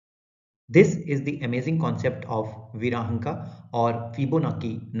This is the amazing concept of Virahanka or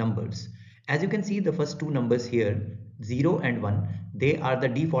Fibonacci numbers. As you can see, the first two numbers here, 0 and 1, they are the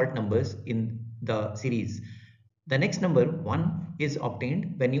default numbers in the series. The next number 1 is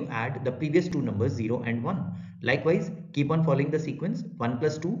obtained when you add the previous two numbers 0 and 1. Likewise, keep on following the sequence. 1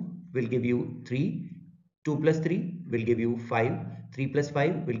 plus 2 will give you 3, 2 plus 3 will give you 5, 3 plus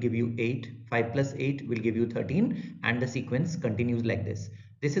 5 will give you 8, 5 plus 8 will give you 13, and the sequence continues like this.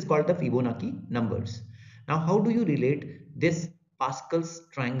 This is called the Fibonacci numbers. Now, how do you relate this Pascal's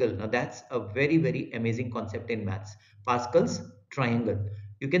triangle? Now, that's a very amazing concept in maths. Pascal's triangle.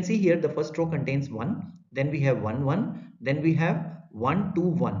 You can see here the first row contains 1, then we have 1, 1, then we have 1, 2,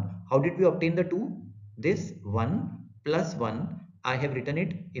 1. How did we obtain the 2? This 1 plus 1, I have written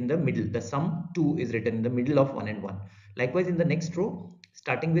it in the middle. The sum 2 is written in the middle of 1 and 1. Likewise, in the next row,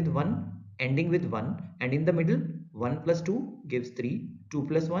 starting with 1, ending with 1, and in the middle, 1 plus 2 gives 3, 2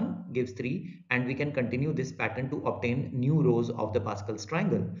 plus 1 gives 3, and we can continue this pattern to obtain new rows of the Pascal's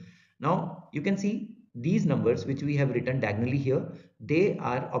triangle. Now, you can see these numbers which we have written diagonally here, they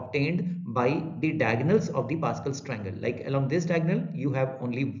are obtained by the diagonals of the Pascal's triangle. Like along this diagonal, you have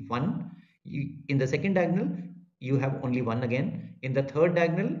only 1. In the second diagonal, you have only 1 again. In the third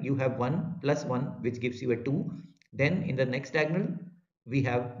diagonal, you have 1 plus 1, which gives you a 2. Then in the next diagonal, we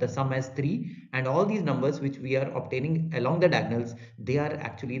have the sum as 3, and all these numbers which we are obtaining along the diagonals, they are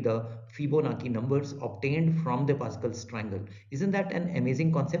actually the Fibonacci numbers obtained from the Pascal's triangle. Isn't that an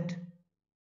amazing concept?